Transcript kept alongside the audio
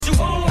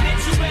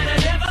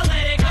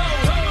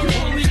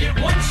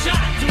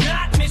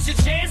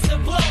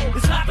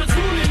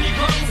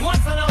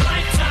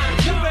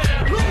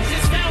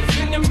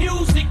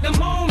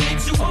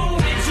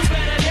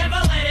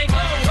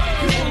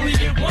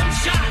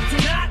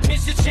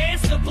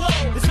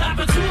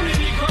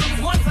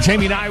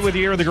Jamie and I with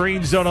you here in the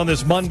Green Zone on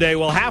this Monday.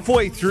 Well,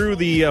 halfway through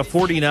the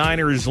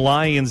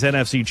 49ers-Lions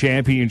NFC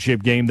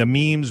Championship game, the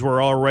memes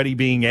were already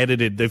being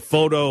edited. The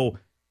photo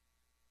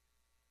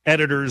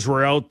editors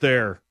were out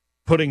there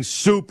putting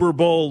Super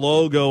Bowl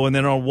logo, and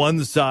then on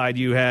one side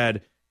you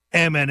had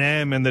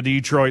Eminem and the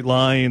Detroit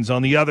Lions.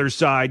 On the other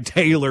side,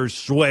 Taylor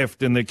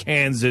Swift and the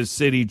Kansas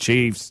City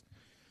Chiefs.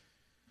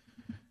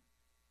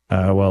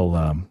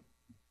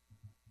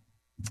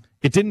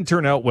 It didn't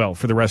turn out well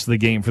for the rest of the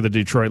game for the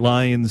Detroit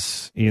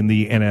Lions in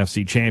the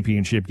NFC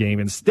Championship game.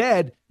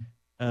 Instead,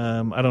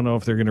 I don't know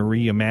if they're going to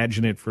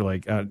reimagine it for,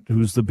 like,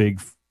 who's the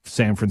big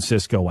San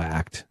Francisco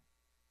act?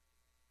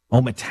 Oh,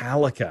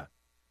 Metallica.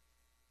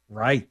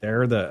 Right,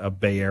 they're a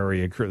Bay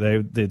Area crew.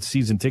 They did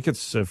season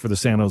tickets for the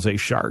San Jose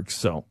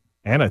Sharks,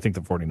 and I think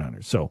the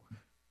 49ers. So,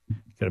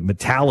 got a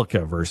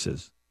Metallica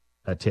versus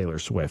Taylor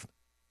Swift,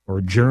 or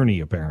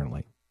Journey,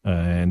 apparently,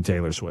 and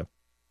Taylor Swift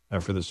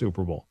for the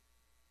Super Bowl,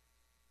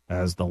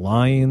 as the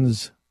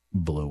Lions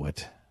blew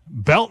it.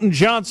 Belton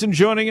Johnson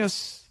joining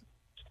us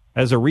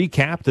as a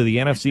recap to the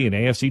NFC and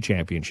AFC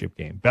Championship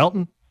game.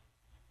 Belton?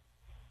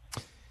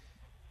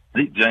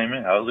 Hey,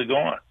 Jamie, how's it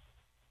going?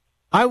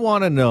 I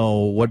want to know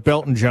what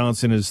Belton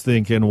Johnson is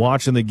thinking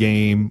watching the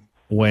game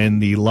when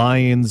the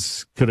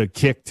Lions could have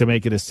kicked to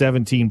make it a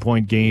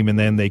 17-point game, and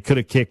then they could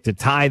have kicked to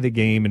tie the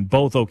game in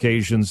both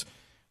occasions,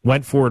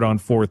 went for it on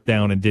fourth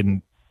down and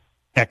didn't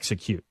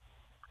execute.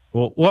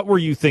 Well, what were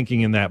you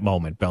thinking in that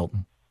moment,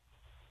 Belton?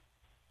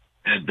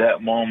 At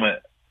that moment,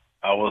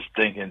 I was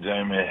thinking,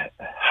 Jamie,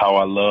 how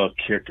I love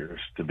kickers,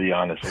 to be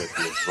honest with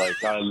you.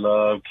 Like, I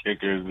love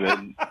kickers.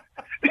 And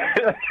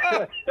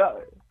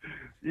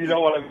you know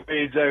what I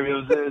mean, Jamie? It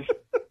was just,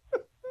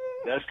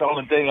 that's the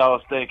only thing I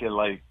was thinking.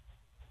 Like,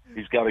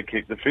 he's got to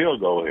kick the field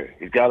goal here.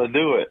 He's got to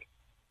do it.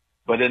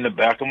 But in the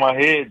back of my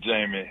head,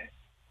 Jamie,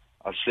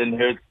 I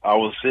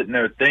was sitting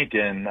there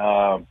thinking,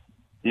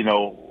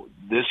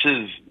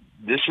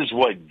 this is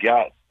what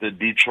got the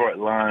Detroit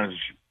Lions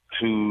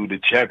to the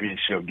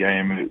championship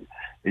game.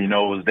 You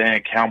know, it was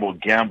Dan Campbell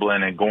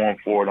gambling and going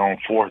for it on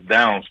fourth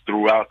downs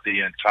throughout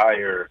the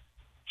entire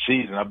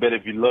season. I bet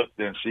if you looked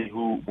and see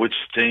which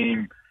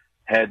team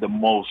had the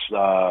most,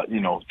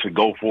 to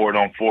go for it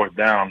on fourth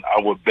down, I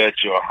would bet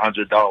you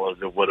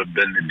 $100 it would have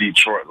been the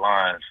Detroit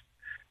Lions.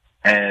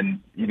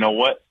 And you know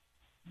what?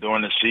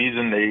 During the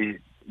season,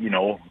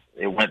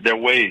 it went their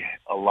way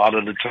a lot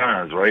of the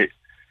times, right?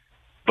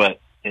 But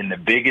in the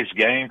biggest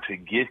game to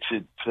get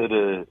you to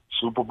the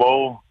Super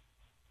Bowl,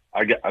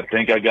 I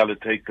think I got to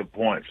take the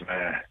points,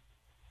 man.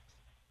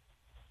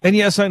 And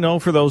yes, I know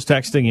for those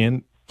texting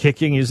in,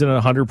 kicking isn't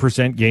a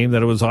 100% game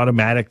that it was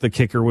automatic the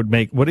kicker would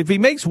make. What if he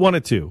makes one or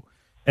two?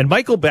 And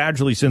Michael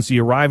Badgley, since he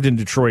arrived in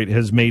Detroit,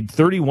 has made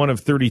 31 of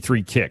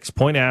 33 kicks,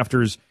 point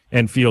afters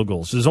and field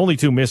goals. His only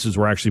two misses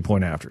were actually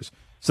point afters.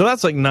 So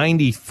that's like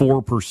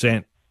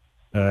 94%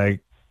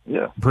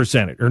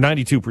 percentage, or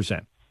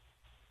 92%.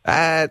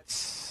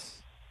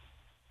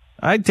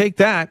 I'd take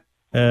that,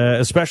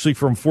 especially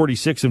from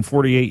 46 and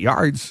 48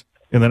 yards.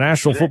 In the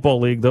National Football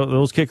League,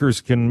 those kickers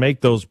can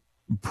make those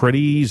pretty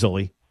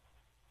easily.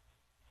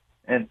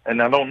 And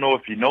I don't know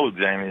if you know,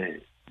 Jamie,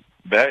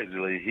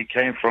 Badgley, he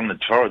came from the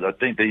Chargers. I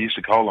think they used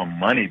to call him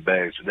money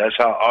bags. That's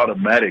how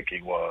automatic he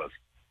was.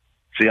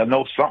 See, I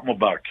know something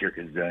about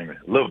kickers, Jamie,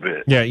 a little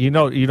bit. Yeah, you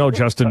know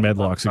Justin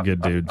Medlock's a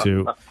good dude,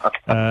 too,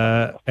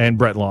 and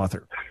Brett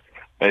Lothar.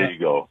 There you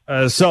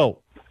go.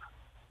 So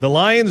the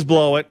Lions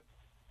blow it,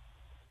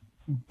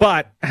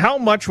 but how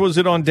much was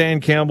it on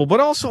Dan Campbell? But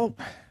also,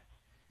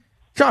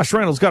 Josh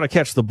Reynolds got to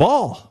catch the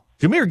ball.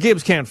 Jahmyr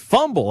Gibbs can't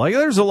fumble. Like,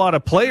 there's a lot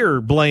of player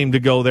blame to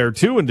go there,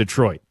 too, in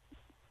Detroit.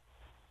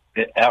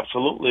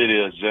 Absolutely it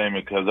is,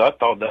 Jamie, because I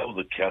thought that was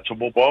a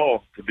catchable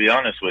ball, to be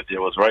honest with you.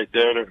 It was right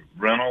there to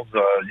Reynolds.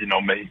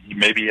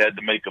 Maybe he had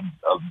to make a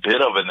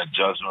bit of an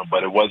adjustment,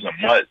 but it wasn't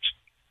much.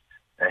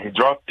 And he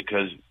dropped it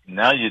because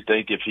now you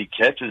think if he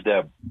catches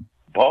that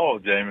ball,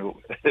 Jamie,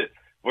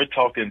 we're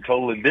talking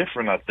totally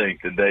different, I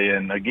think, today.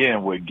 And,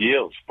 again, with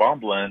Gibbs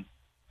fumbling,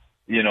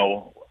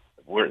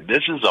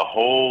 this is a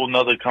whole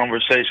nother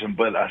conversation,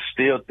 but I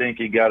still think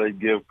you got to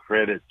give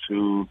credit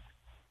to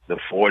the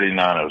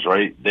 49ers,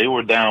 right? They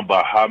were down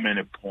by how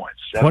many points?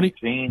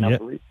 17, I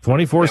believe?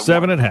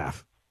 24-7 at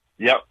half.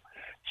 Yep.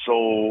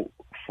 So,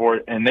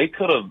 and they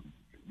could have,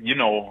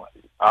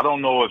 I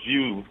don't know if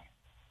you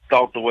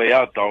thought the way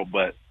I thought,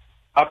 but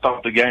I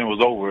thought the game was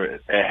over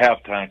at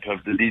halftime because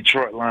the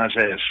Detroit Lions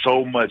had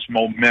so much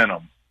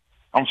momentum.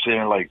 I'm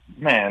saying, like,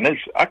 man,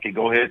 I could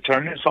go ahead and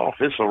turn this off.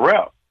 It's a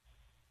wrap.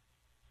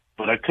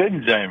 But I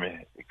couldn't,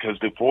 Jamie, because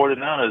the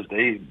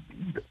 49ers,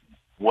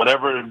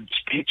 whatever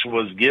speech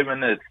was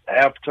given at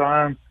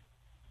halftime,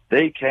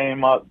 they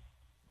came up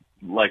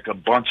like a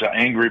bunch of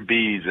angry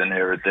bees and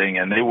everything,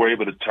 and they were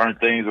able to turn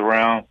things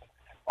around.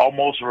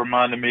 Almost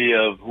reminded me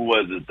of, who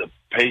was it, the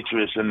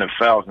Patriots and the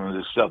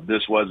Falcons, except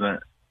this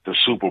wasn't the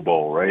Super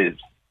Bowl, right?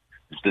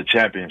 It's the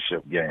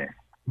championship game.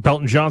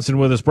 Belton Johnson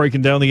with us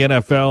breaking down the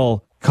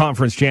NFL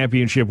Conference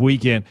Championship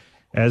weekend.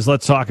 as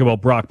let's talk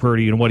about Brock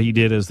Purdy and what he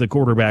did as the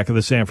quarterback of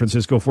the San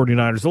Francisco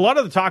 49ers. A lot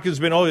of the talk has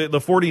been, the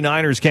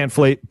 49ers can't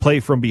play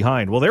from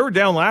behind. Well, they were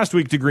down last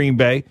week to Green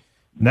Bay.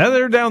 Now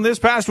they're down this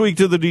past week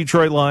to the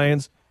Detroit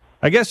Lions.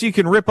 I guess you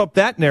can rip up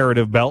that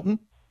narrative, Belton.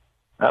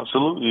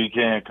 Absolutely, you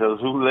can, because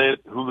who led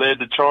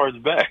the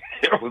charge back?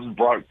 It was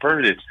Brock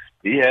Purdy.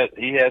 He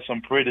had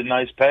some pretty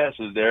nice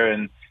passes there,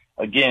 and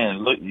again,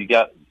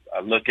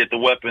 look at the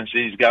weapons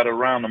he's got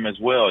around him as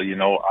well.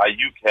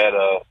 Ayuk had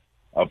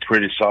a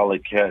pretty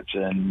solid catch,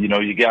 and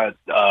you got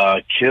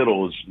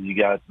Kittles, you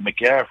got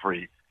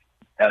McCaffrey,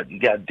 you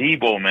got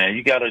Debo, man.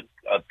 You got a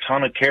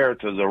ton of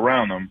characters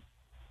around him.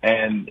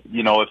 And,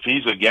 if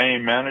he's a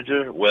game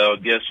manager, well,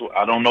 guess what?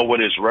 I don't know what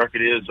his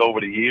record is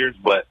over the years,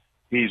 but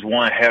he's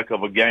one heck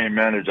of a game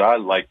manager I'd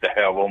like to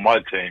have on my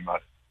team.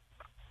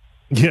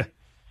 Yeah.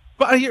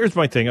 But here's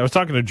my thing. I was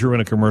talking to Drew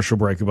in a commercial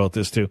break about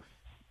this, too.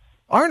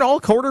 Aren't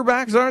all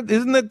quarterbacks,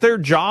 isn't it their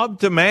job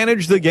to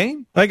manage the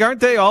game? Like,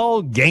 aren't they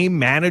all game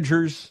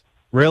managers,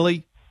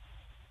 really?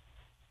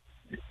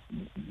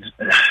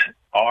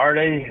 Are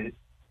they?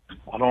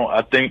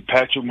 I think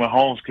Patrick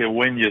Mahomes can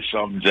win you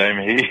something,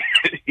 Jamie.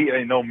 He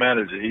ain't no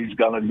manager. He's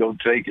gonna go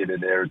take it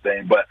and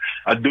everything. But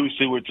I do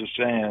see what you're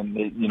saying.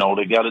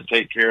 They got to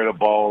take care of the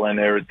ball and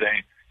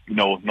everything.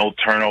 No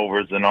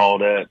turnovers and all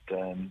that.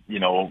 And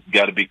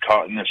got to be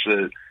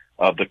cognizant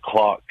of the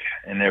clock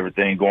and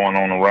everything going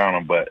on around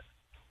him. But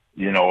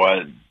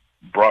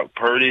Brock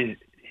Purdy,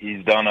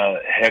 he's done a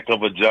heck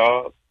of a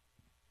job,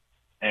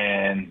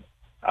 and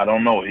I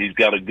don't know. He's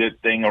got a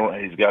good thing.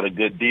 He's got a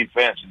good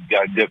defense. He's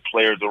got good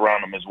players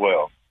around him as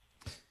well.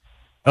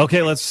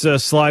 Okay, let's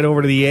slide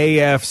over to the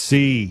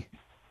AFC.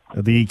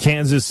 The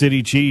Kansas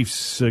City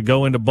Chiefs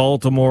go into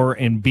Baltimore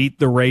and beat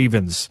the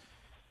Ravens.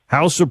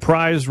 How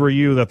surprised were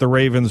you that the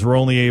Ravens were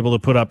only able to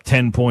put up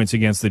 10 points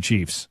against the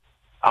Chiefs?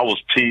 I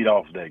was teed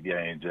off that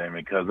game,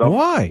 Jamie.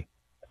 Why?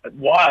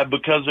 Why?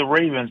 Because the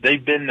Ravens,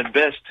 they've been the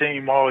best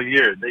team all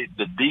year.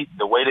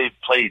 The way they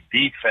played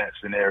defense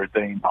and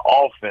everything, the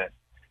offense.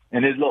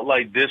 And it looked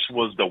like this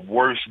was the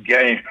worst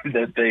game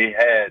that they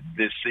had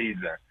this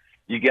season.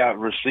 You got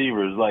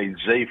receivers like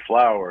Zay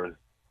Flowers,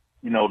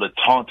 the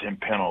taunting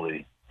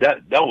penalty.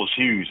 That was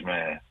huge,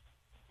 man.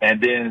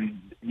 And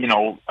then,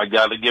 I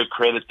got to give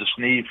credit to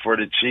Snead for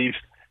the Chiefs,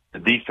 the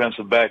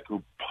defensive back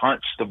who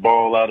punched the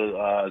ball out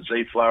of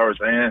Zay Flowers'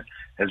 hand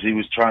as he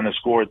was trying to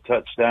score a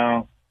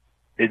touchdown.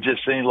 It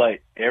just seemed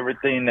like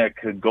everything that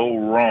could go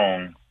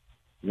wrong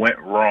went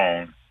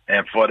wrong.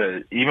 And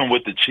even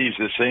with the Chiefs,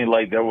 it seemed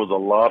like there was a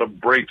lot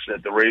of breaks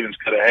that the Ravens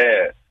could have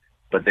had,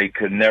 but they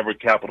could never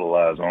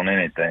capitalize on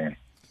anything.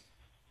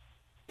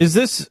 Is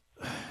this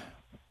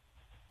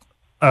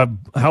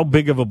how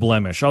big of a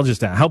blemish? I'll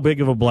just ask, how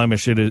big of a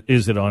blemish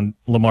is it on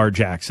Lamar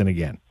Jackson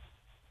again?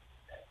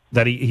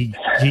 That he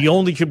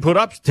only can put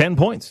up 10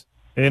 points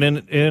in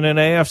an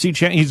AFC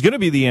champ. He's going to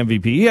be the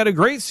MVP. He had a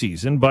great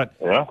season, but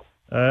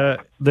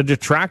the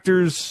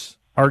detractors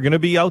are going to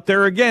be out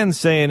there again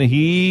saying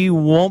he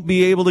won't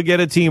be able to get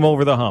a team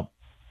over the hump.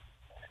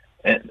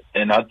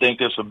 And I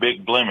think it's a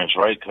big blemish,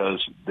 right?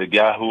 Because the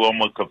guy who I'm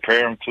going to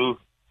compare him to,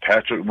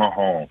 Patrick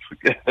Mahomes.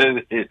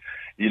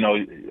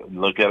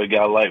 Look at a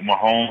guy like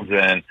Mahomes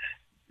and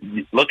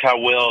look how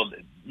well,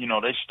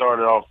 they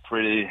started off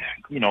pretty,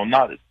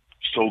 not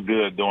so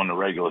good during the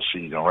regular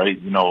season, right?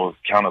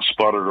 Kind of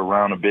sputtered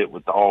around a bit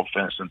with the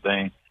offense and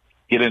things.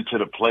 Get into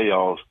the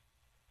playoffs.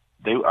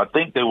 I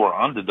think they were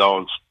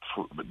underdogs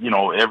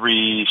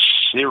every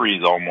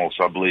series almost,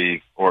 I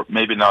believe, or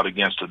maybe not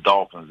against the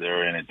Dolphins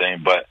there or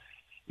anything, but,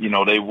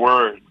 they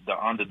were the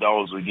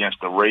underdogs against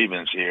the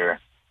Ravens here.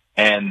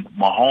 And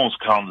Mahomes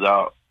comes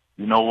out,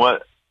 you know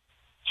what?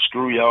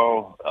 Screw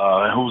y'all.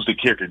 Who's the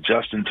kicker?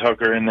 Justin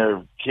Tucker in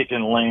there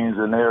kicking lanes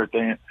and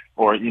everything,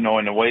 or, in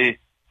a way.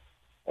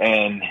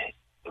 And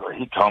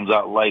he comes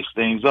out, lights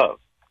things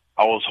up.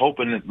 I was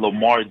hoping that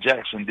Lamar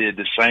Jackson did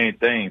the same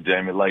thing,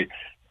 Jamie. Like,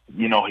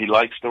 he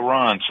likes to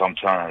run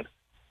sometimes.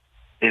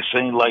 It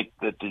seemed like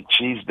that the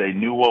Chiefs, they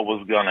knew what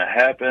was going to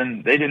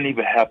happen. They didn't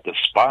even have to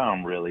spy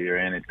him really or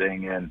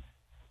anything. And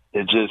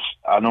it just,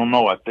 I don't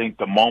know. I think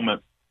the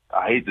moment,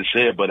 I hate to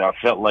say it, but I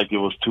felt like it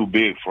was too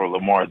big for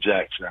Lamar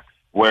Jackson.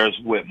 Whereas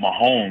with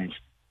Mahomes,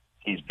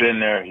 he's been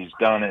there, he's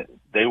done it.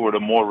 They were the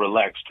more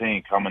relaxed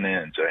team coming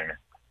in, Jamie.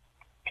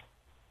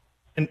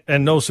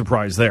 And no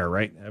surprise there,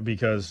 right?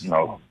 Because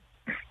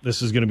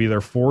this is going to be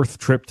their fourth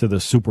trip to the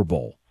Super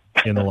Bowl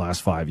in the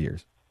last 5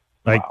 years.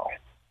 Wow.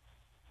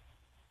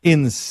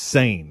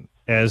 Insane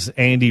as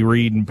Andy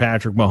Reid and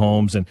Patrick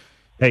Mahomes. And,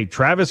 hey,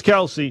 Travis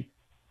Kelce,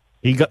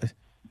 he got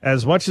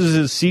as much as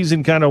his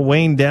season kind of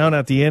waned down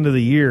at the end of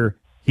the year,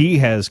 he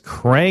has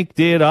cranked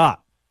it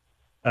up,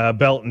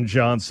 Belton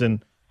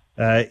Johnson,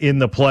 in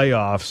the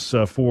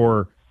playoffs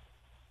for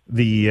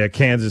the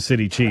Kansas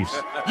City Chiefs.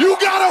 You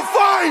got to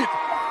fight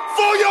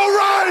for your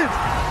right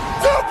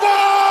to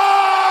party!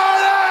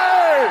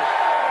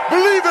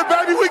 Believe it,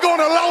 baby. We're going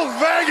to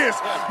Las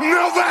Vegas,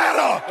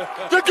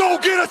 Nevada, to go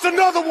get us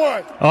another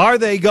one. Are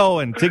they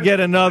going to get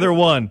another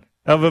one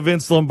of a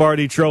Vince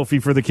Lombardi trophy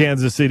for the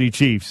Kansas City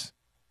Chiefs?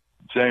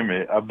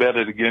 Jamie, I bet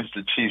it against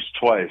the Chiefs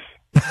twice.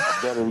 I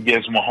bet it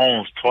against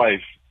Mahomes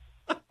twice.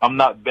 I'm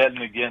not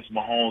betting against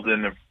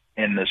Mahomes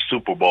in the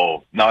Super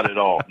Bowl. Not at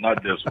all.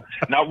 Not this one.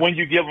 Not when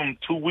you give him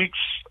 2 weeks.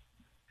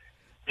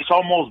 It's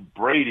almost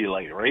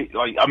Brady-like, right?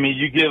 Like, I mean,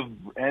 you give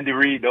Andy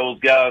Reid, those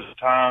guys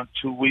time,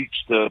 2 weeks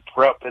to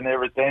prep and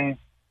everything.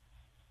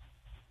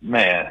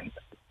 Man,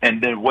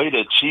 and the way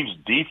the Chiefs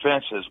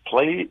defense has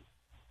played,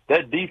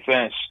 that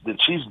defense, the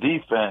Chiefs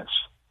defense,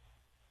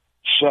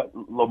 shut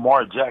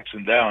Lamar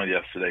Jackson down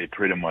yesterday,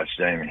 pretty much,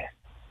 Jamie.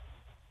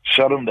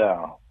 Shut him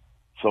down.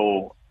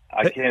 So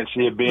I can't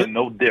see it being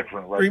no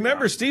different.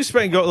 Remember, Steve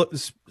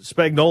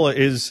Spagnuolo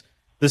is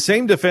the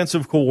same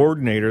defensive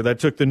coordinator that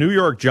took the New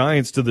York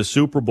Giants to the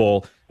Super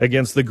Bowl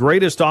against the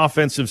greatest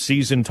offensive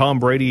season Tom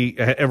Brady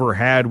ever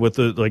had with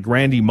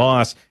Randy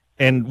Moss.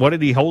 And what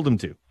did he hold him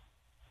to?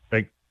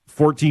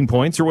 14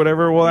 points or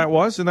whatever that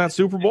was in that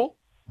Super Bowl?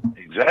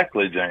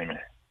 Exactly, Jamie.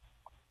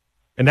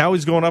 And now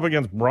he's going up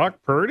against Brock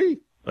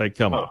Purdy?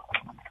 Come on.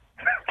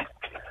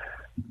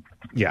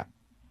 Yeah.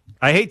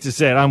 I hate to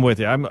say it. I'm with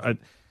you.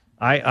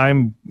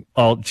 I'm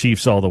all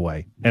Chiefs all the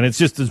way. And it's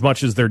just as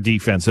much as their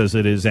defense as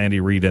it is Andy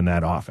Reid in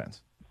that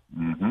offense.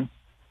 Mm-hmm.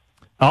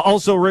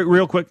 Also,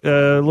 real quick,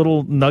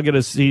 little nugget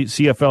of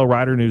CFL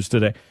Rider news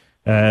today.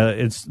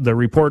 It's the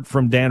report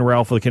from Dan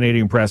Ralph of the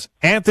Canadian Press.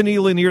 Anthony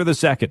Lanier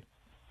II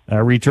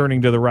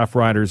returning to the Rough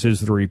Riders is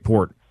the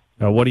report.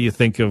 What do you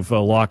think of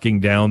locking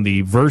down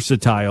the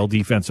versatile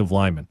defensive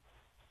lineman?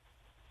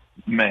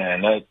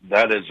 Man,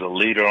 that is a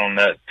leader on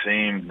that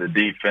team, the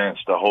defense,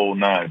 the whole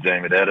nine,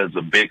 Jamie. That is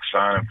a big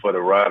sign for the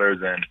Riders,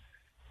 and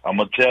I'm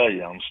going to tell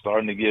you, I'm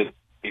starting to get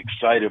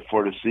excited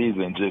for the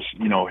season, just,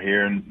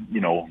 hearing,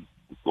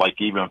 like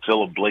even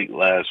Phillip Blake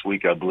last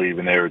week, I believe,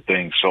 and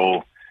everything.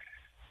 So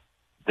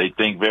they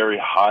think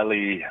very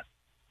highly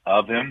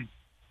of him.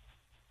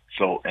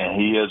 So, and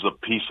he is a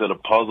piece of the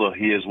puzzle.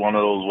 He is one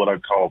of those what I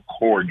call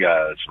core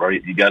guys, right?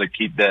 You got to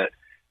keep that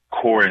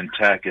core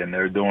intact, and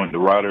the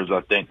Riders, I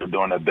think, are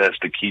doing their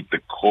best to keep the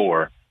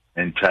core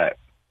intact.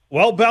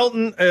 Well,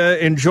 Belton,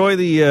 enjoy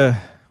the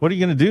what are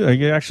you going to do? Are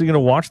you actually going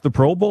to watch the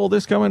Pro Bowl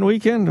this coming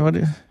weekend?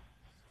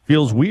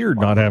 Feels weird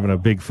not having a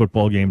big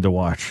football game to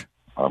watch.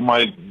 I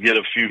might get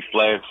a few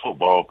flag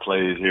football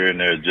plays here and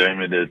there,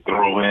 Jamie, to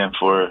throw in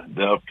for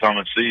the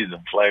upcoming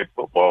season. Flag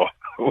football.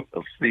 We'll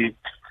see.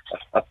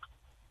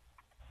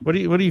 What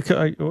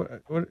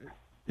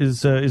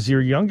is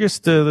your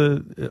youngest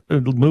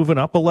moving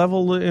up a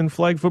level in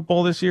flag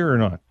football this year or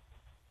not?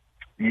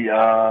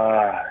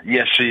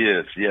 Yes, she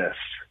is. Yes,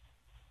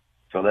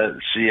 so that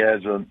she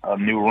has a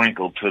new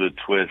wrinkle to the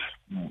twist.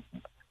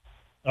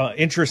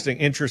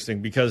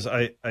 Interesting. Because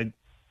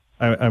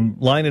I'm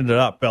lining it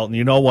up, Belton.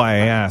 You know why I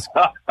ask?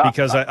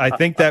 Because I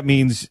think that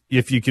means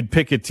if you could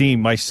pick a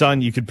team,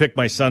 you could pick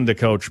my son to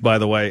coach. By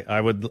the way,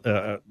 I would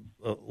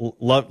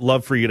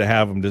love for you to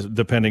have him,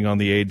 depending on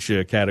the age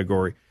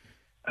category.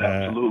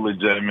 Absolutely,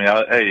 Jamie.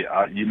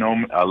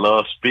 I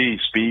love speed.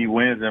 Speed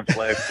wins in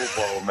flag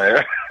football,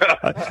 man.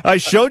 I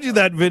showed you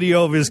that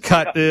video of his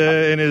cut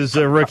in his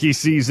rookie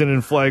season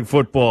in flag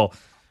football.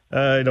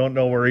 I don't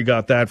know where he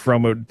got that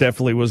from. It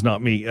definitely was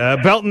not me.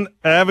 Belton,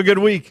 have a good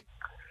week.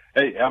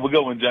 Hey, have a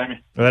good one,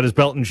 Jamie. That is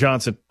Belton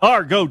Johnson,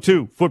 our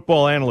go-to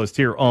football analyst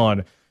here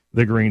on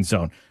the Green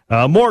Zone.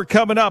 More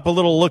coming up, a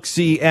little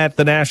look-see at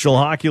the National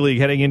Hockey League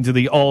heading into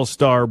the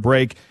All-Star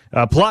break,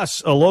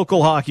 plus a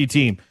local hockey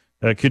team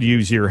could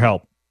use your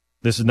help.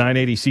 This is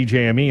 980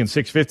 CJME and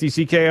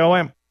 650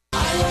 CKOM.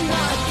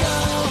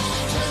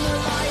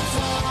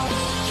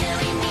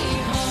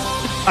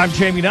 I'm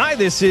Jamie Nye.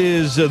 This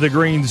is the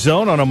Green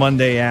Zone on a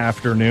Monday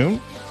afternoon.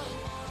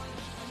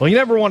 Well, you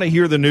never want to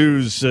hear the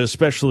news,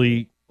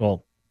 especially,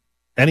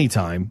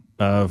 anytime,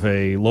 of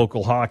a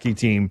local hockey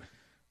team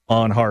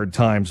on hard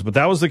times. But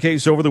that was the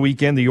case over the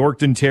weekend. The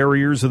Yorkton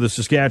Terriers of the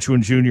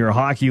Saskatchewan Junior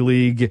Hockey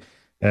League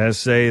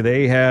say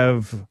they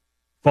have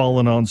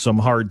fallen on some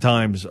hard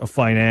times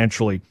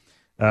financially.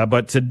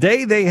 But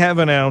today they have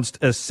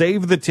announced a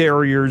Save the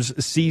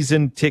Terriers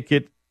season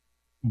ticket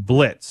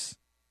blitz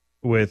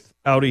with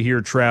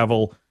out-of-here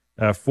travel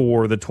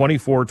for the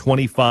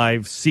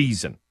 24-25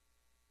 season.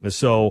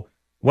 So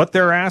what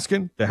they're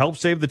asking to help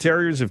save the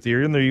Terriers, if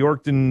they're in the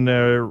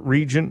Yorkton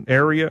region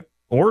area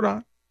or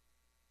not,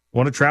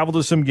 want to travel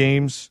to some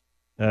games,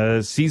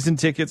 season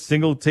tickets,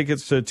 single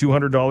tickets,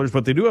 $200,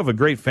 but they do have a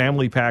great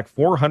family pack,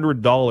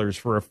 $400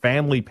 for a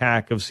family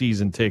pack of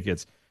season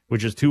tickets,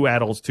 which is 2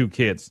 adults, 2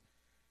 kids,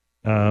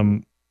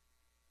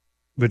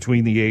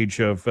 between the age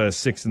of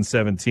 6 and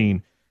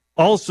 17.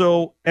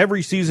 Also,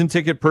 every season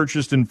ticket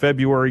purchased in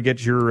February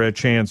gets your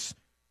chance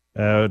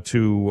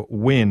to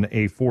win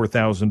a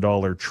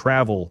 $4,000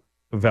 travel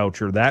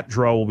voucher. That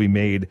draw will be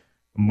made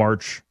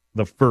March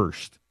the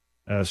 1st.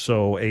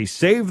 So a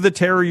Save the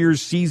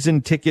Terriers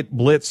season ticket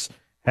blitz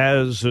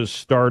has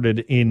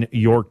started in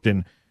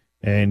Yorkton.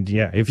 And,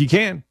 yeah, if you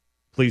can,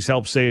 please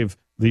help save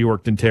the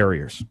Yorkton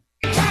Terriers.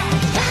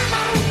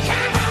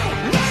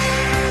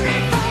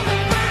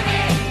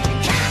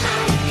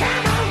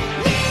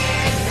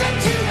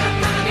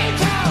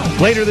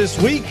 Later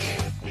this week,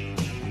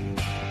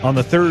 On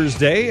the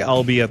Thursday,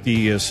 I'll be at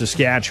the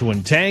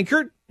Saskatchewan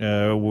Tankard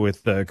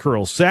with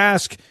Curl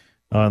Sask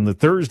on the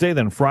Thursday.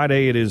 Then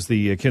Friday, it is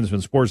the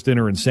Kinsman Sports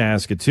Dinner in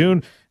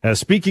Saskatoon.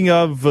 Speaking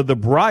of the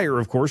Brier,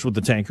 of course, with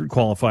the Tankard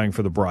qualifying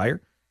for the Brier,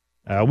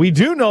 we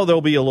do know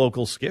there'll be a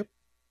local skip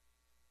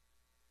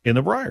in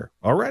the Brier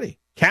already.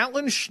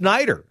 Catlin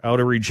Schneider out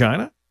of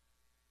Regina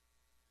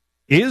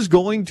is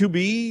going to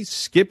be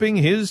skipping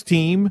his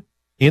team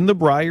in the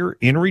Brier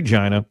in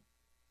Regina.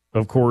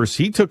 Of course,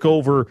 he took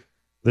over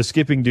the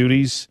skipping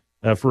duties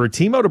for a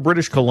team out of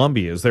British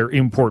Columbia as their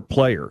import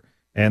player.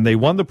 And they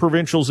won the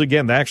provincials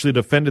again. They actually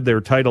defended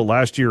their title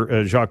last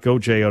year. Jacques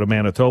Gauthier out of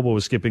Manitoba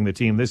was skipping the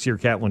team. This year,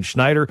 Catlin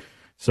Schneider.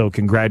 So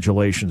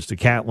congratulations to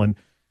Catlin.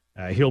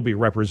 He'll be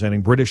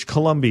representing British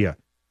Columbia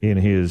in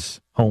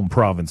his home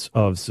province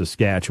of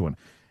Saskatchewan.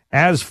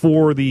 As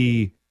for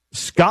the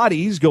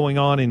Scotties going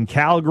on in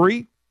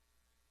Calgary,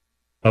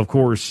 of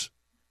course,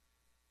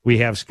 we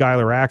have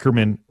Skylar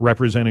Ackerman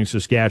representing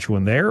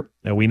Saskatchewan there.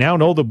 We now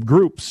know the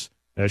groups.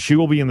 She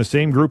will be in the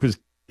same group as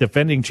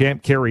defending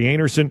champ Carrie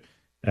Anderson,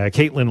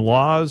 Caitlin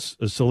Laws,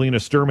 Selena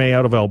Sturmey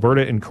out of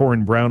Alberta, and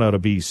Corin Brown out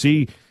of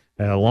BC,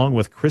 along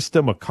with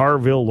Krista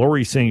McCarville,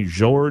 Laurie St.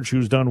 George,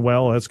 who's done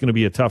well. That's going to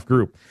be a tough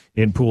group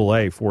in Pool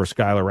A for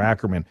Skylar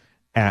Ackerman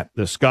at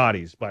the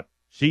Scotties. But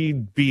she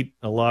beat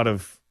a lot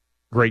of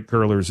great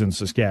curlers in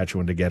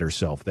Saskatchewan to get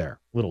herself there.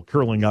 Little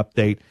curling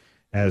update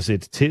as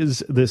it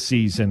tis this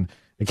season.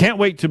 I can't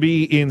wait to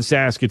be in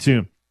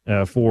Saskatoon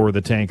for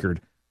the Tankard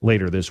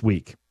later this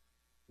week.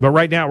 But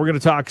right now, we're going to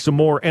talk some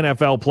more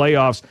NFL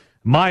playoffs.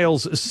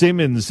 Miles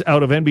Simmons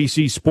out of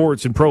NBC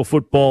Sports and Pro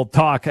Football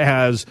Talk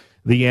has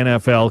the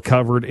NFL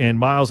covered. And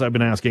Miles, I've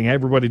been asking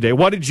everybody today,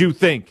 what did you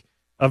think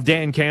of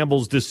Dan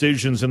Campbell's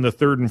decisions in the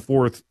third and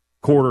fourth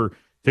quarter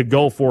to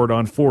go for it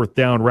on fourth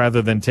down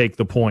rather than take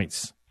the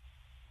points?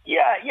 Yeah,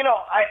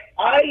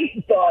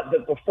 I thought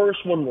that the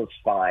first one was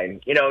fine.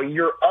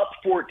 You're up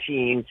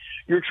 14.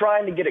 You're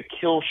trying to get a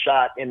kill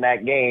shot in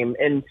that game.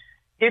 And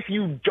if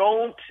you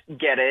don't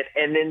get it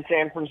and then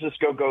San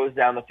Francisco goes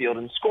down the field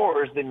and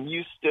scores, then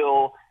you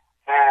still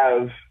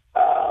have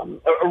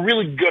a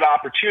really good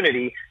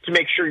opportunity to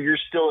make sure you're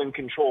still in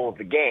control of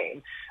the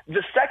game.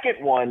 The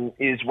second one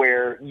is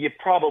where you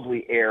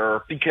probably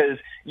err because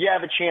you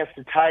have a chance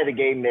to tie the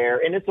game there,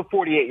 and it's a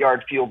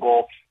 48-yard field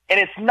goal. And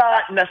it's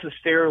not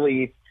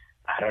necessarily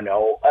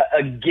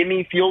a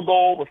gimme field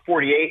goal with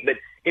 48, but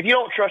if you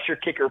don't trust your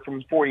kicker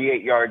from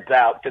 48 yards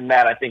out, then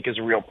that I think is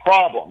a real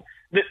problem.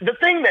 The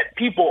thing that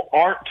people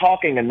aren't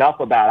talking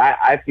enough about,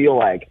 I feel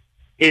like,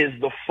 is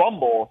the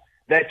fumble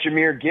that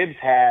Jahmyr Gibbs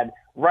had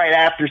right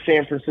after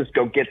San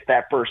Francisco gets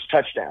that first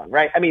touchdown,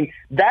 right? I mean,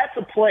 that's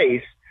a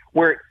place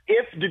where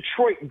if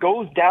Detroit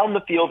goes down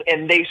the field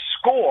and they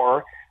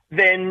score,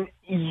 then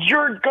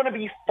you're going to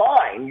be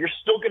fine. You're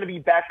still going to be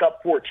back up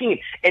 14.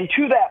 And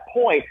to that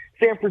point,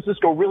 San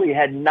Francisco really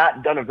had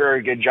not done a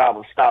very good job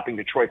of stopping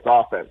Detroit's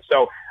offense.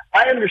 So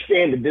I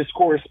understand the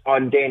discourse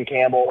on Dan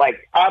Campbell.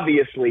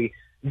 Obviously,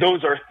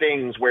 those are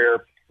things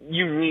where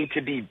you need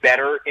to be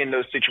better in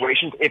those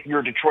situations if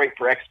you're Detroit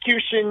for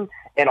execution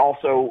and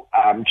also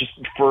just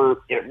for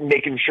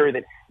making sure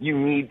that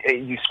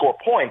you score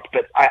points.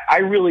 But I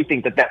really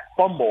think that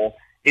fumble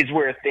is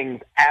where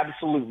things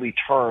absolutely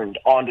turned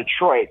on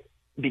Detroit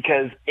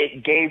because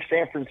it gave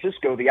San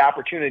Francisco the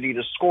opportunity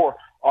to score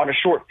on a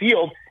short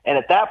field. And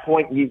at that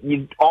point,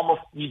 you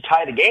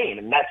tie the game.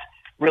 And that's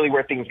really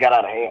where things got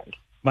out of hand.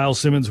 Miles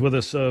Simmons with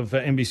us of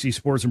NBC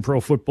Sports and Pro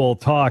Football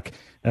Talk,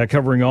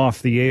 covering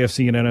off the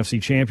AFC and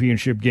NFC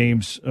championship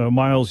games.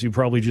 Miles, you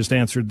probably just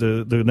answered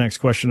the next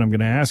question I'm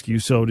going to ask you.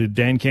 So did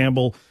Dan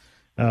Campbell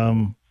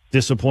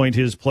disappoint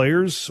his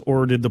players,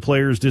 or did the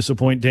players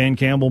disappoint Dan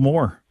Campbell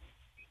more?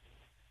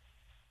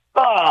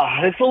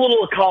 It's a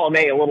little of column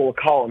A, a little of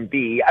column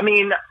B. I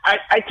mean,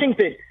 I think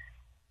that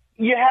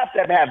you have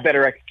to have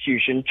better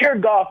execution.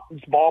 Jared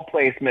Goff's ball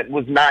placement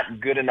was not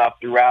good enough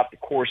throughout the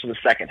course of the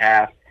second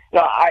half.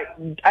 Now,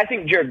 I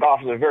think Jared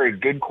Goff is a very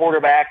good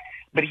quarterback,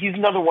 but he's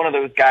another one of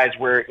those guys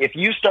where if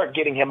you start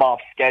getting him off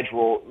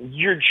schedule,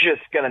 you're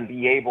just going to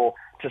be able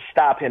to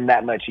stop him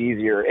that much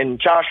easier. And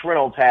Josh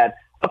Reynolds had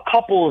a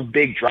couple of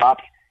big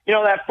drops.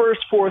 That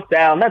first fourth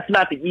down, that's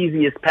not the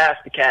easiest pass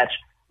to catch,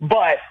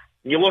 but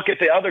you look at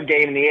the other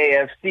game in the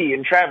AFC,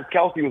 and Travis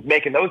Kelce was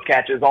making those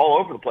catches all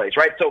over the place,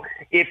 right? So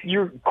if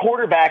your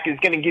quarterback is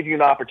going to give you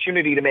an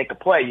opportunity to make a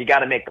play, you got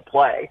to make the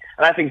play.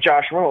 And I think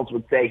Josh Reynolds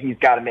would say he's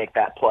got to make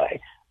that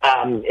play.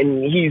 And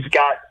he's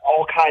got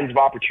all kinds of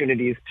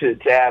opportunities to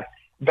have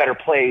better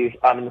plays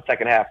in the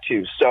second half,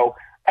 too. So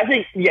I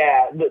think,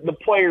 the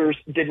players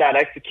did not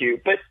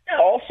execute. But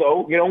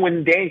also,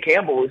 when Dan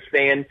Campbell is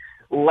saying,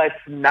 let's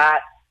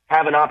not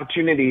have an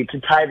opportunity to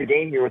tie the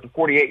game here with a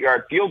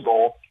 48-yard field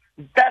goal,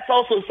 that's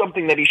also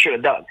something that he should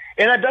have done.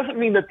 And that doesn't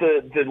mean that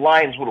the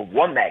Lions would have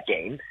won that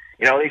game.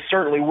 They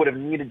certainly would have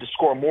needed to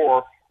score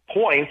more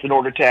points in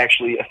order to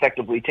actually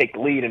effectively take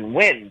the lead and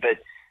win. But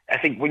I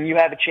think when you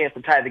have a chance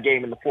to tie the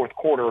game in the fourth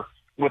quarter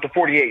with a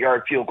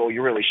 48-yard field goal,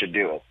 you really should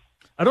do it.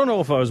 I don't know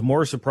if I was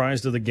more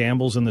surprised at the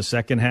gambles in the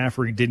second half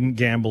or he didn't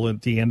gamble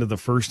at the end of the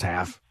first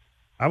half.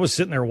 I was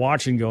sitting there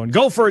watching going,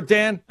 go for it,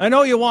 Dan. I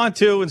know you want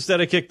to, instead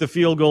of kick the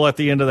field goal at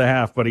the end of the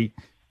half, but he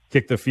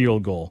kicked the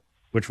field goal,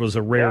 which was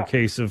a rare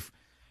case of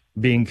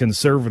being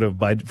conservative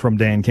from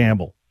Dan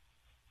Campbell.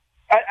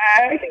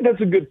 I think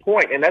that's a good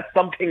point, and that's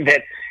something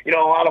that a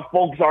lot of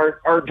folks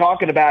aren't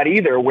talking about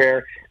either,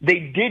 where they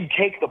did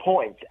take the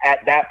points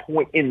at that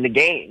point in the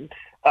game.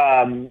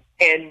 And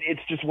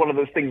it's just one of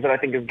those things that I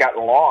think has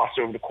gotten lost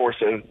over the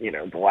course of,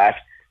 the last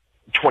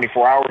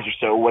 24 hours or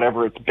so,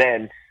 whatever it's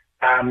been.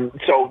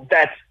 So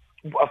that's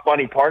a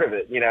funny part of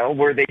it,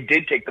 where they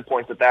did take the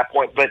points at that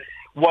point. But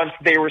once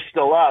they were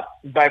still up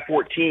by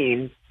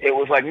 14, it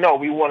was like, no,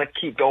 we want to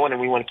keep going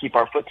and we want to keep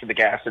our foot to the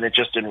gas, and it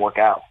just didn't work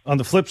out. On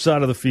the flip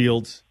side of the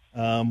field,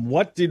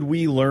 what did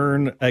we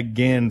learn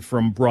again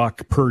from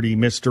Brock Purdy,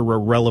 Mr.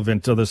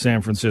 Irrelevant to the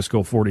San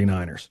Francisco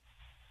 49ers?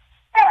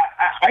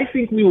 I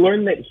think we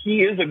learned that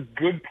he is a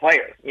good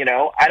player.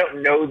 I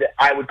don't know that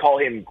I would call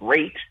him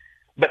great,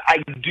 but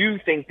I do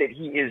think that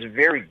he is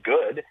very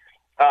good.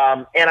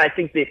 And I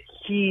think that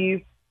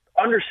he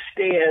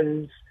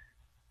understands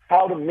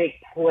how to make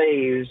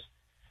plays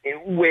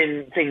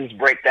when things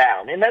break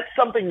down. And that's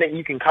something that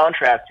you can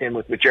contrast him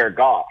with Jared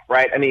Goff,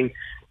 right? I mean,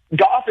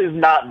 Goff is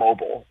not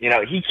mobile.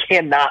 He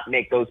cannot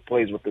make those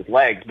plays with his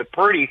legs. But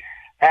Purdy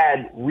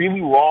had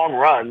really long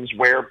runs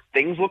where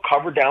things were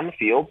covered down the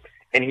field,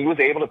 and he was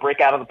able to break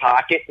out of the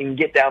pocket and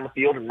get down the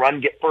field and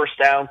run, get first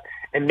down,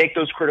 and make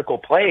those critical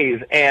plays.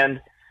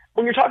 And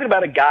when you're talking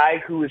about a guy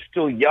who is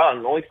still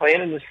young, only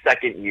playing in his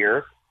second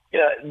year,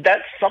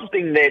 that's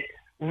something that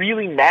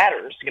really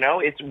matters.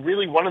 It's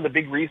really one of the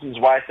big reasons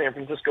why San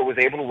Francisco was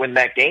able to win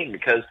that game,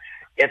 because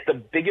at the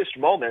biggest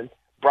moment,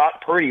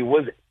 Brock Purdy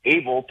was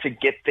able to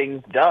get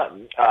things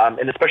done,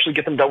 and especially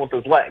get them done with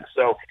his legs.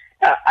 So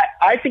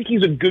I think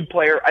he's a good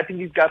player. I think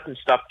he's got some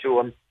stuff to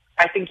him.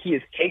 I think he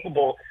is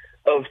capable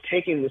of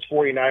taking this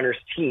 49ers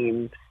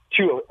team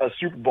to a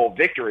Super Bowl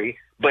victory,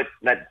 but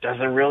that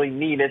doesn't really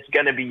mean it's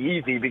going to be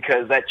easy,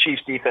 because that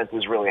Chiefs defense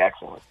is really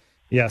excellent.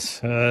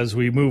 Yes, as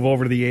we move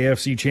over to the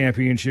AFC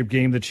Championship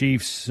game, the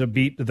Chiefs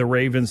beat the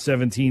Ravens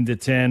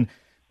 17-10.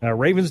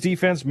 Ravens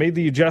defense made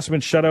the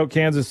adjustment, shut out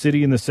Kansas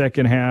City in the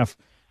second half.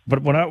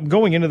 But when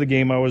going into the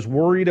game, I was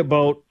worried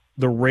about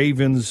the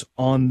Ravens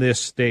on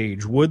this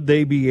stage. Would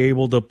they be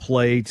able to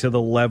play to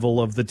the level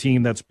of the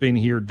team that's been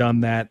here,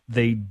 done that?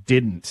 They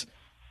didn't.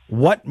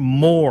 What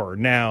more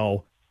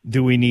now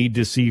do we need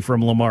to see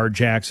from Lamar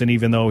Jackson,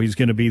 even though he's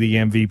going to be the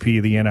MVP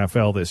of the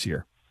NFL this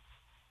year?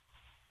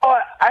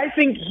 I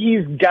think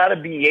he's got to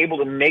be able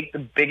to make the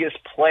biggest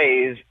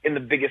plays in the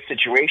biggest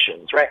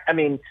situations, right? I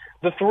mean,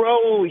 the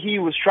throw he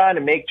was trying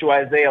to make to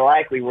Isaiah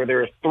Likely, where there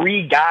were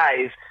three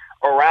guys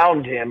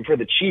around him for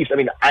the Chiefs, I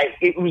mean,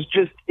 it was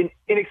just an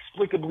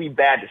inexplicably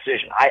bad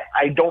decision.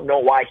 I don't know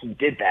why he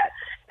did that.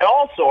 And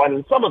also, I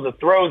mean, some of the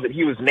throws that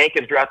he was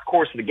making throughout the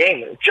course of the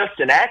game were just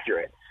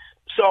inaccurate.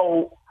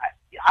 So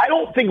I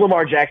don't think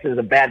Lamar Jackson is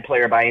a bad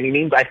player by any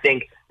means. I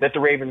think that the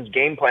Ravens'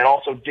 game plan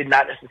also did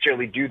not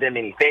necessarily do them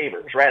any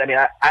favors, right? I mean,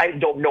 I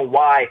don't know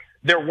why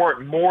there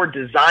weren't more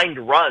designed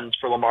runs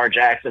for Lamar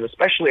Jackson,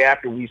 especially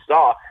after we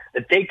saw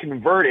that they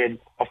converted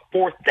a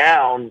fourth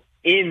down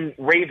in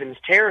Ravens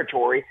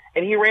territory,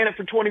 and he ran it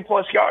for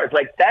 20-plus yards.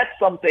 Like, that's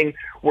something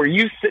where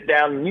you sit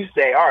down and you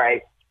say, all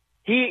right,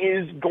 he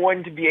is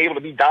going to be able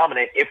to be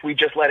dominant if we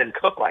just let him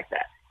cook like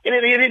that. And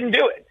he didn't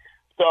do it.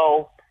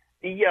 So,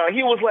 he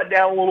was let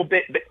down a little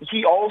bit, but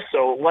he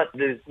also let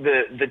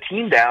the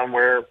team down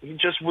where he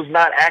just was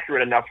not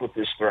accurate enough with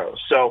his throws.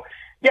 So,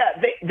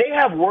 yeah, they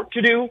have work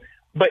to do,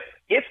 but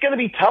it's going to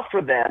be tough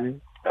for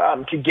them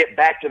to get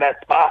back to that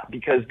spot,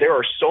 because there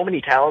are so many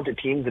talented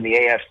teams in the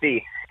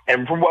AFC.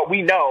 And from what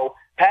we know,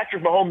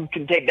 Patrick Mahomes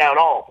can take down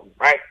all of them,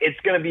 right? It's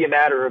going to be a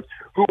matter of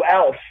who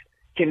else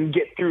can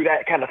get through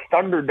that kind of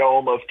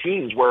Thunderdome of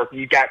teams where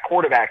you've got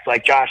quarterbacks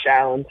like Josh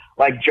Allen,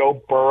 like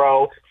Joe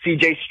Burrow,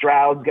 C.J.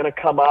 Stroud's going to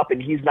come up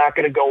and he's not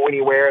going to go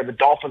anywhere. The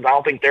Dolphins, I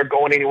don't think they're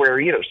going anywhere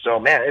either. So,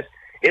 man,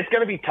 it's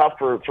going to be tough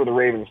for the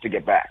Ravens to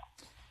get back.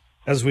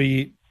 As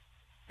we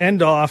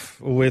end off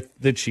with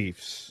the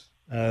Chiefs,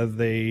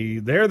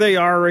 they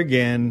are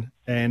again,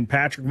 and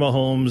Patrick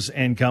Mahomes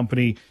and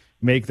company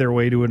make their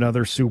way to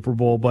another Super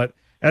Bowl. But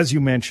as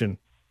you mentioned,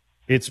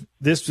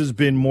 this has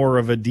been more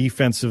of a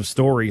defensive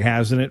story,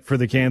 hasn't it, for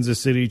the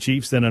Kansas City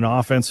Chiefs than an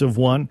offensive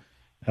one,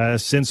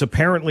 since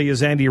apparently,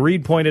 as Andy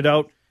Reid pointed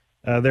out,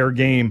 their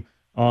game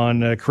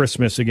on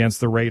Christmas against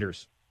the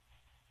Raiders.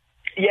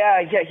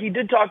 Yeah, he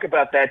did talk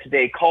about that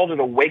today. Called it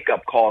a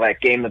wake-up call,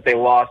 that game that they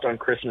lost on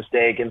Christmas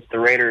Day against the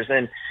Raiders.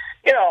 And,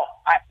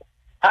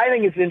 I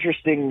think it's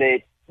interesting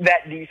that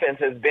defense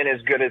has been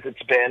as good as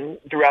it's been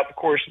throughout the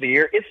course of the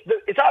year.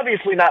 It's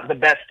obviously not the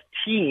best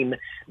team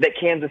that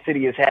Kansas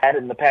City has had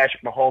in the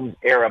Patrick Mahomes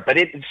era, but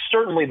it's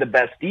certainly the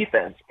best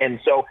defense.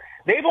 And so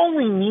they've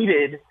only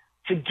needed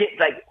to get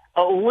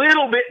a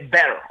little bit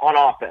better on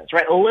offense,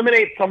 right?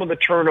 Eliminate some of the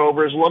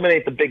turnovers,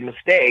 eliminate the big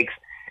mistakes,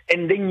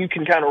 and then you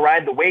can kind of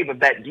ride the wave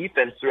of that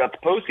defense throughout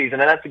the postseason,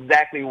 and that's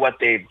exactly what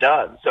they've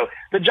done. So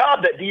the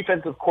job that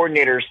defensive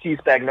coordinator Steve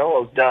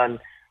Spagnuolo's done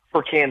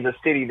for Kansas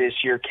City this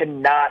year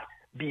cannot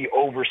be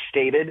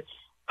overstated.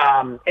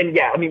 And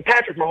yeah, I mean,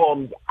 Patrick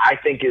Mahomes, I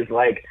think, is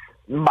like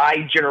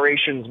my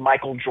generation's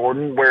Michael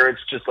Jordan, where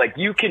it's just like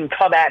you can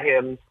come at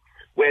him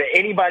with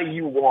anybody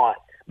you want,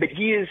 but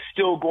he is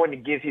still going to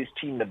give his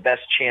team the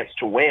best chance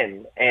to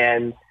win.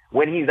 And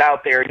when he's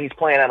out there and he's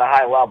playing at a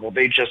high level,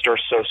 they just are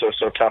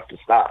so tough to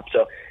stop.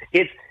 So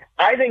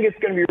I think it's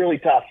going to be really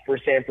tough for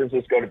San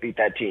Francisco to beat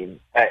that team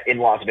in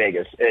Las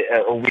Vegas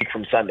a week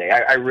from Sunday.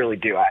 I really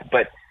do.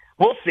 But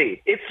we'll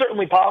see. It's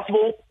certainly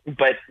possible,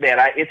 but man,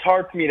 it's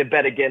hard for me to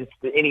bet against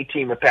any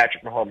team with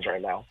Patrick Mahomes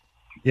right now.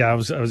 Yeah, I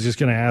was just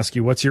going to ask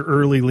you, what's your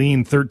early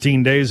lean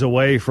 13 days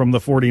away from the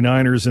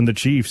 49ers and the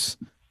Chiefs?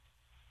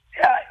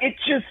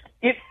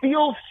 It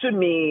feels to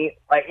me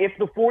like if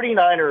the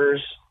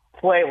 49ers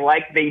play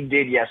like they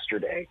did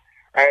yesterday,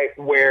 right,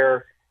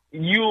 where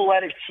you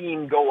let a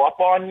team go up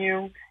on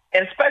you,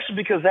 and especially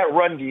because that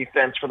run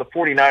defense for the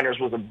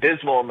 49ers was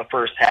abysmal in the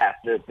first half.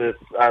 The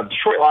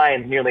Detroit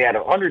Lions nearly had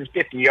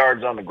 150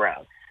 yards on the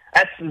ground.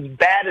 That's as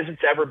bad as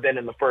it's ever been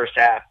in the first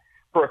half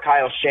for a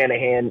Kyle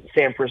Shanahan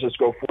San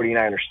Francisco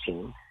 49ers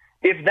team.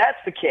 If that's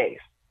the case,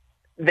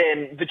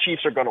 then the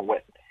Chiefs are going to win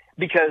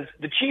because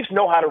the Chiefs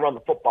know how to run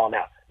the football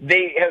now.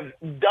 They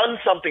have done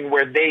something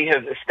where they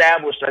have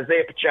established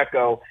Isaiah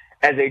Pacheco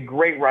as a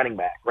great running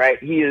back,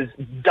 right? He is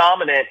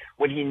dominant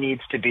when he needs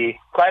to be.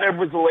 Clyde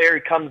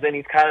Edwards-Helaire comes in,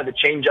 he's kind of the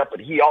change-up,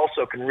 but he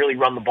also can really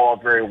run the ball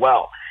very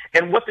well.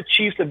 And what the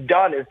Chiefs have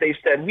done is they've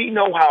said, we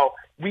know how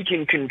we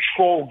can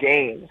control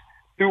games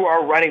through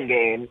our running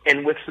game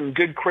and with some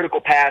good critical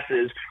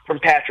passes from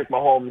Patrick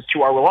Mahomes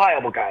to our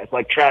reliable guys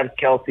like Travis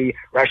Kelce,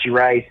 Rashee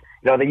Rice.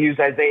 You know, they used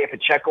Isaiah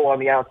Pacheco on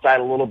the outside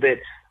a little bit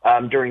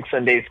during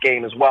Sunday's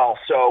game as well.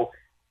 So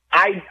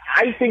I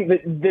think that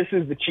this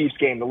is the Chiefs'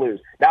 game to lose.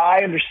 Now,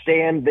 I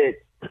understand that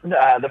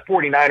the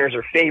 49ers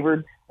are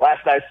favored.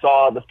 Last I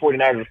saw, the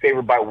 49ers are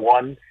favored by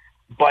 1.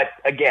 But,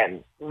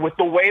 again, with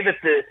the way that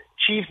the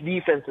Chiefs'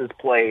 defense is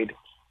played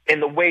and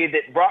the way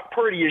that Brock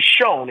Purdy is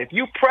shown, if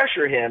you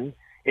pressure him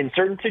in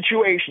certain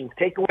situations,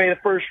 take away the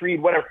first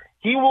read, whatever,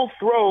 he will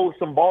throw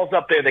some balls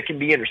up there that can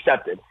be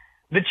intercepted.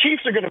 The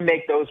Chiefs are going to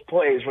make those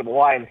plays where the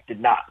Lions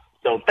did not.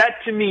 So that,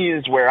 to me,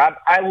 is where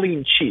I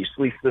lean Chiefs,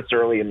 at least this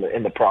early in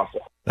the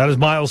process. That is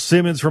Miles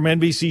Simmons from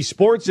NBC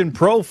Sports and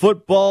Pro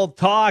Football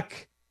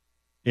Talk.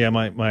 Yeah,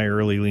 my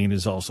early lean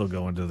is also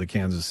going to the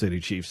Kansas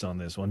City Chiefs on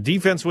this one.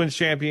 Defense wins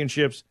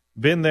championships.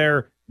 Been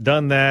there,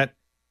 done that.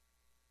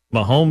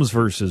 Mahomes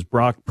versus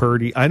Brock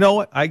Purdy. I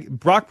know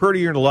Brock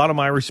Purdy earned a lot of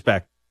my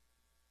respect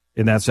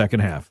in that second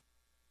half.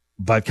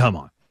 But come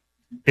on.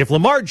 If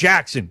Lamar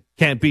Jackson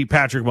can't beat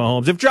Patrick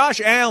Mahomes, if Josh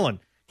Allen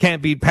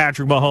can't beat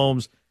Patrick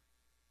Mahomes,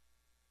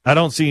 I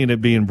don't see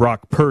it being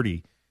Brock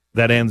Purdy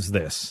that ends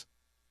this.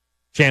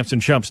 Champs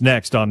and Chumps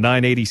next on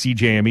 980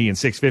 CJME and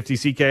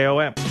 650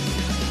 CKOM.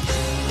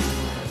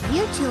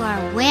 You two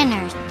are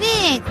winners,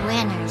 big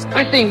winners.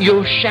 I think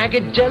you're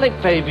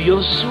shagadelic, baby.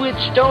 You're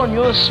switched on.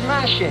 You're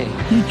smashing.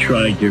 You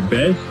tried your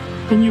best,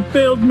 and you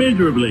failed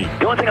miserably.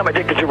 The only thing I'm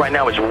addicted to right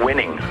now is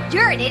winning.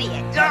 You're an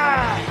idiot.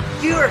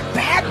 You're a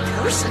bad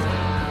person.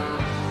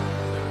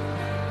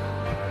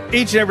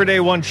 Each and every day,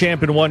 one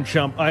champ and one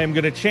chump. I am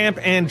going to champ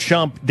and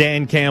chump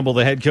Dan Campbell,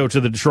 the head coach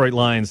of the Detroit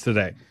Lions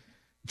today.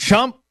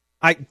 Chump,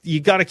 you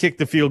got to kick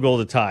the field goal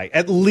to tie.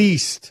 At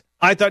least.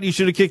 I thought you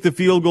should have kicked the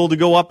field goal to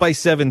go up by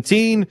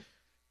 17.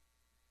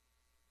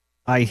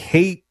 I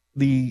hate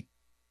the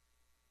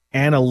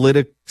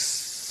analytics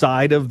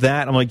side of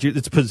that. I'm like,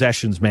 it's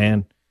possessions,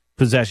 man.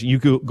 Possession. You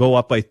could go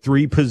up by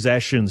 3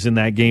 possessions in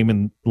that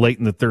game late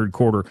in the third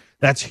quarter.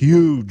 That's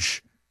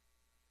huge.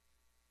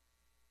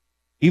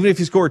 Even if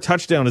you score a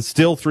touchdown, it's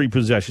still 3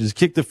 possessions.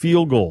 Kick the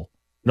field goal.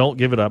 Don't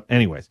give it up.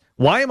 Anyways,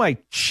 why am I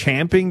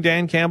champing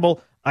Dan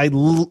Campbell? I've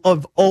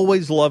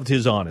always loved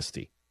his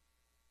honesty.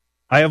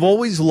 I have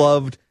always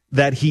loved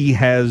that he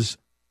has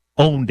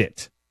owned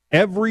it.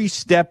 Every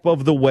step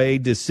of the way,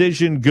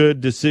 decision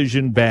good,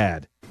 decision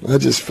bad. I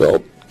just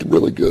felt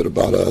really good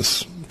about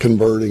us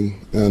converting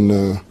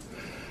and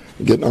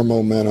getting our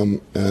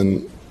momentum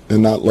and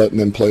not letting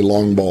them play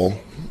long ball.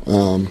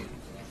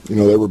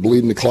 They were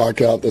bleeding the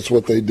clock out. That's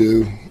what they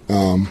do.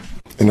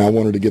 And I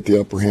wanted to get the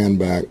upper hand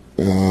back,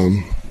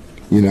 and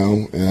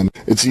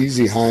it's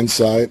easy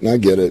hindsight, and I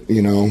get it,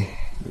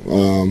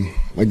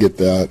 I get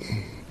that.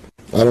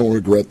 I don't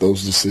regret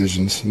those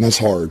decisions, and that's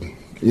hard.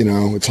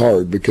 It's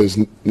hard because,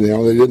 we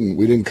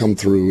didn't come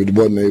through. It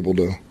wasn't able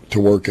to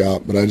work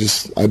out, but I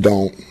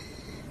don't.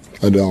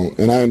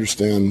 And I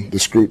understand the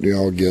scrutiny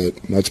I'll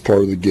get. That's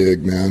part of the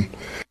gig, man.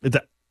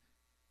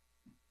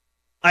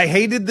 I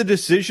hated the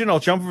decision. I'll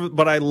jump,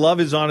 but I love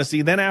his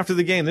honesty. Then after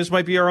the game, this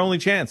might be our only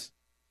chance.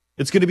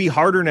 It's going to be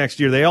harder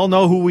next year. They all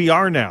know who we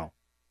are now.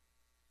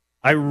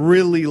 I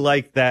really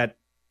like that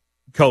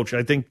coach.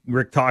 I think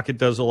Rick Tocchet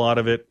does a lot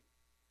of it.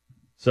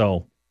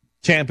 So,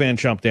 champ and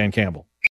chump Dan Campbell.